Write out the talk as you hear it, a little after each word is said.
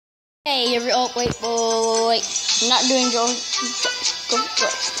Hey, oh wait. I'm not doing Joey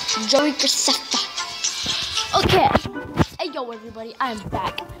Graceffa. Okay. Hey yo everybody, I'm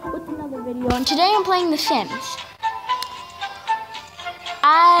back with another video, and today I'm playing The Sims.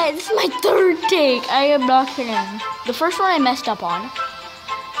 This is my third take. I am not kidding. The first one I messed up on.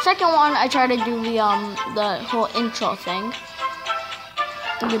 Second one I tried to do the whole intro thing.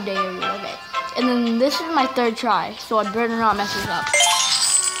 Good day everybody. Okay. And then this is my third try, so I better not mess this up.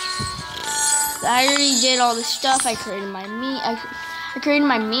 I already did all this stuff. I created my meat. I created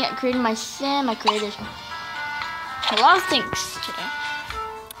my meat. I created my sim. I created a lot of things today.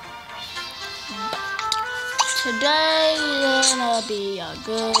 Today is gonna be a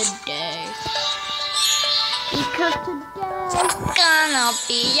good day. Because today's gonna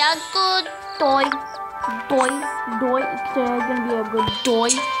be a good day. Today's gonna be a good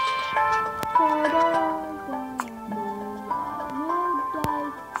day.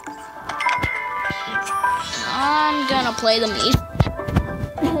 I'm gonna play the Mii.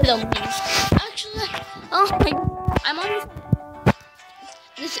 Actually, I'm on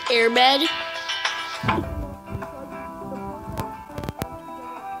this airbed.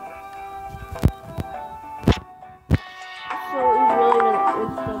 So it really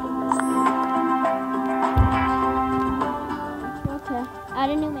okay, add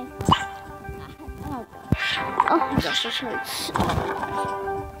a new man. Oh my gosh, that hurts.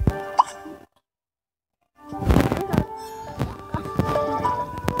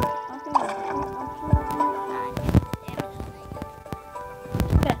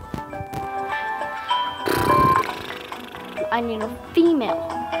 I need a female.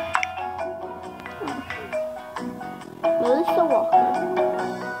 Melissa Walker.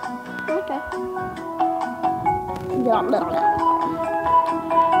 Okay.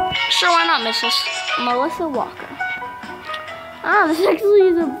 Sure, why not, Mrs. Melissa Walker? Ah, this actually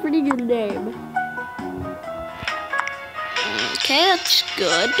is a pretty good name. Okay, that's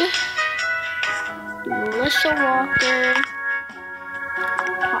good. Melissa Walker.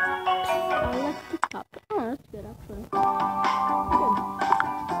 I like the top. Oh, that's good actually. Good.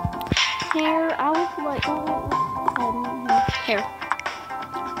 Hair, I was like, hair.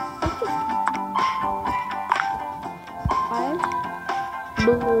 Eyes,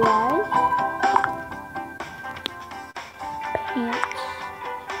 blue eyes, pants,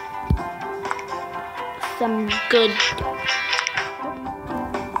 some good.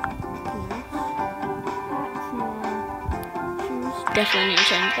 Definitely need to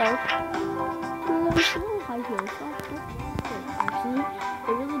change those. High heels. Actually, it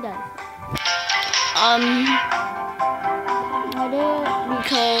really does. I did it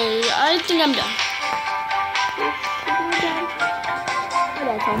because I think I'm done.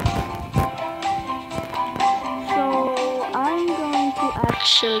 So I'm going to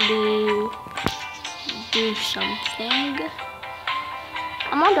actually do something.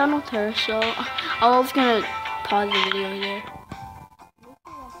 I'm all done with her, so I was gonna pause the video there.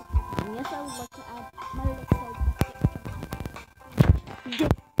 Yes, I would like to add my little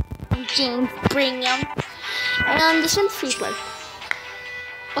James Brigham and the Sims Freeplay.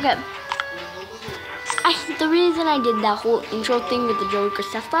 Okay. The reason I did that whole intro thing with the Joey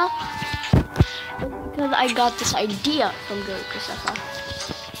Graceffa was because I got this idea from Joey Graceffa.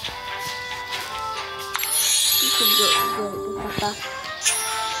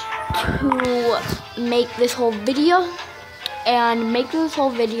 To make this whole video. And making this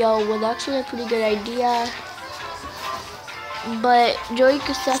whole video was actually a pretty good idea. But Joey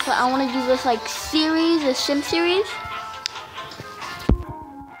Graceffa, I want to do this like series, a sim series.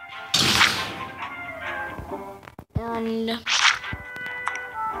 And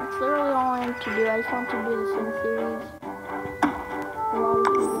that's literally all I want to do. I just want to do the sim series. A lot of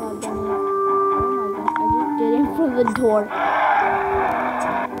people have done it. Oh my god, I just did it from the door.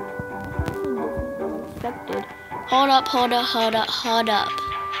 Unexpected. Hold up.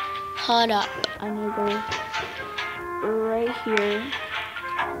 I need to go right here.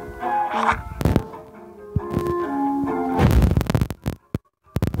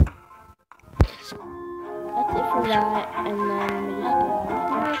 That's it for that, and then let me just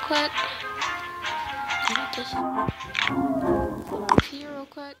get real quick. Get this up here real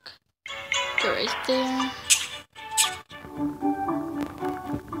quick. Go right there.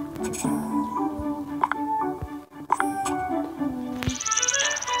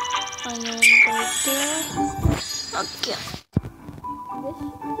 And then right there. Okay. This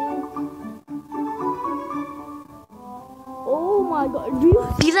is. Oh my god. Do you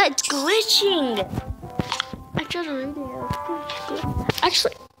see that? It's glitching. I tried to read it.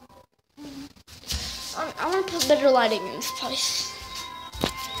 Actually, I want to put better lighting in this place.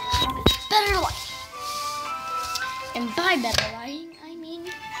 better lighting. And by better lighting, I mean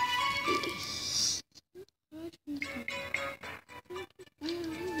this.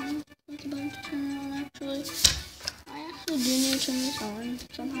 It's about to turn on, actually. I actually do need to turn this on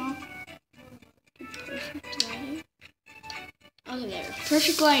somehow. Perfect lighting. Okay, there.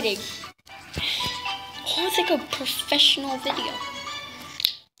 Perfect lighting. Oh, it's like a professional video.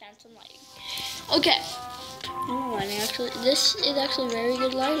 That's some lighting. Okay. Oh, and actually, this is actually very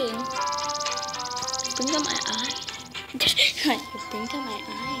good lighting. It brings out my eye. It brings out my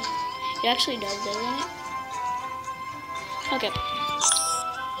eye. It actually does, doesn't it? Okay.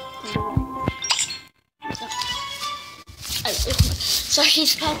 Sorry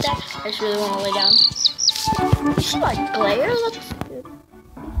about that. I just really want to lay down. You see my glare? That's good. Be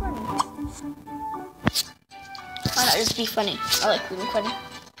funny. Why not just be funny? I like being funny.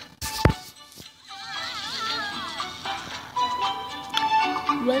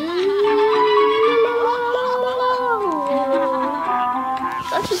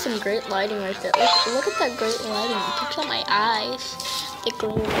 That's actually some great lighting right there. Look at that great lighting. It picks out my eyes. The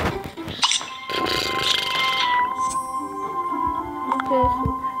glare.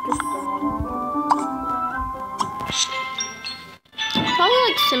 Probably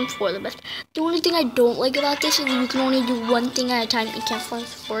like Sim 4 the best. The only thing I don't like about this is you can only do one thing at a time. You can't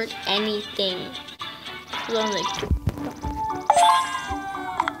fast forward anything. So I'm like,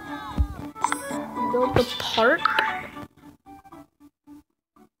 build the park.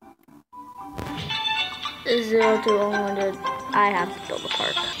 0 to 100. I have to build a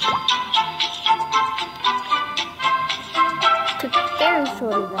park. Took very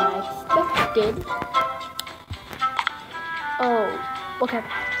shorter than I expected. Oh, okay.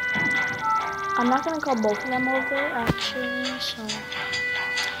 I'm not gonna call both of them over actually, so there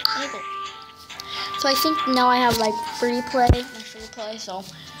you go. So I think now I have like free play, so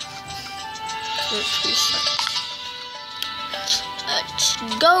let's restart. Let's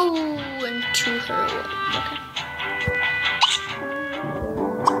go into her world. Okay.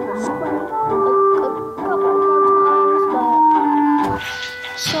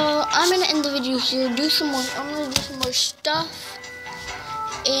 So I'm gonna end the video here. I'm gonna do some more stuff,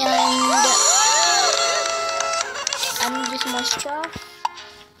 and I'm gonna do some more stuff.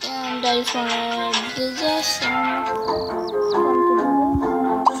 And I just wanna do this.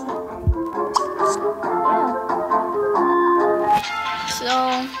 So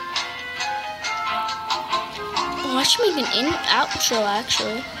I should make an outro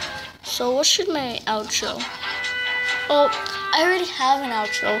actually. So what should my outro? Oh, I already have an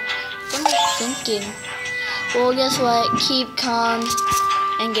outro. What am I thinking? Well, guess what? Keep calm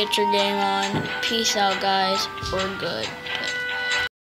and get your game on. Peace out, guys. We're good.